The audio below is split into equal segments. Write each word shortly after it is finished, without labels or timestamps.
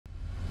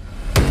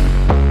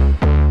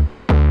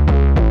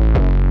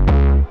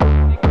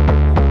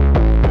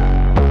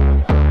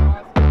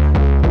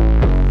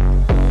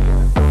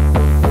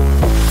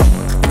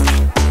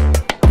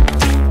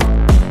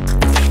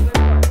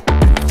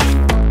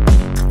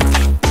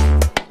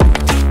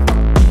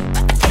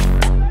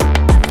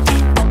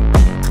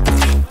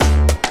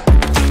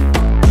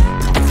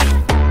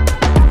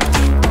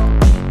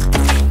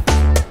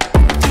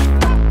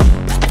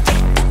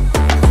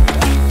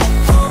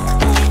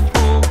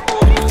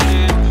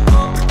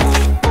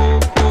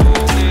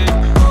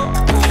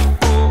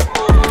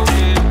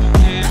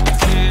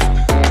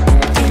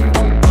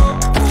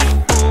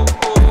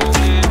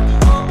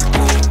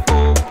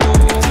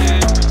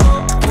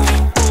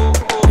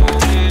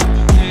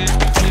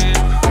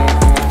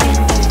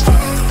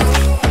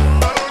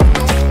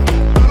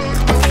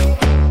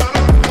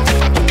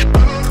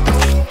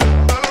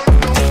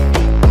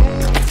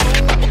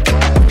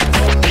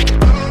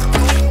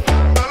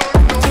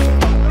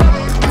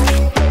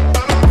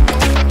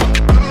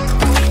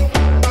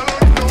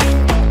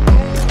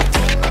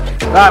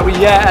Right, we're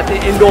here at the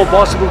indoor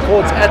basketball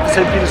courts at the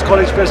St. Peter's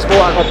College Festival.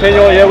 I got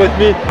Penyo here with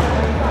me.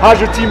 How's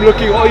your team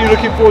looking? Are you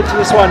looking forward to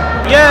this one?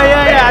 Yeah.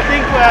 I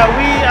think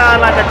we are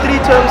like a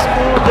 3-term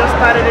school, just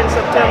started in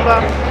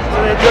September.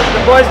 So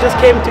the boys just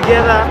came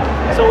together.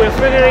 So we're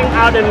figuring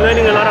out and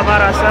learning a lot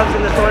about ourselves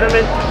in the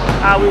tournament.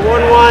 We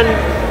won one,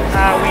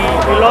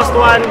 we lost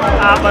one,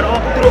 but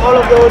through all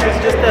of those,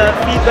 it's just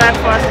feedback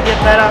for us to get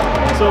better.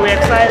 So we're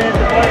excited.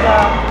 The boys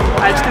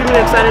are extremely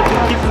excited to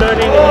keep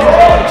learning and use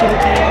the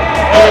opportunity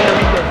during the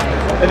weekend.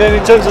 And then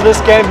in terms of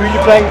this game, who are you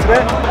playing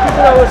today?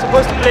 People that were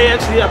supposed to play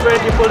actually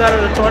apparently pulled out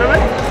of the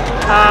tournament.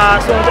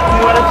 So we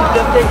wanted to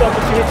just take the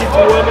opportunity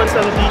to work on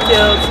some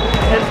details.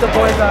 Hence the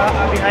boys are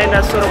behind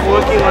us sort of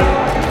working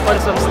on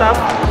some stuff.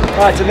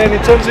 Right, and then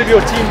in terms of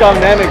your team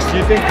dynamics, do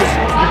you think this,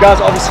 you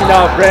guys obviously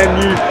now are brand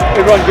new,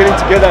 everyone getting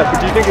together,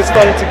 but do you think it's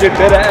starting to get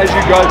better as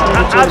you go through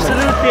the tournament?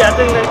 Absolutely, I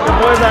think that the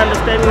boys are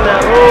understanding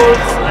their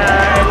roles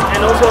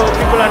and also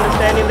people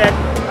understanding that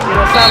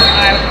some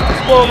I have to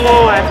score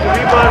more, I have to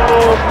rebound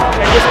more,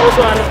 and just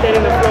also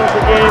understanding the flow of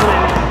the game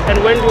and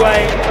when do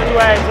I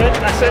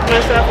assert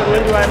myself and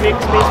when do I make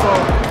space for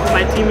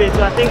my teammates.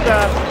 So I think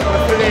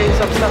we're figuring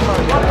some stuff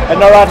out. And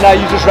now right now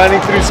you're just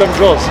running through some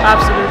drills?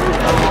 Absolutely.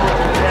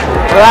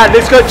 Yeah. Alright,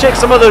 let's go check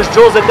some of those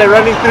drills that they're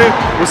running through.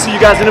 We'll see you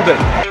guys in a bit.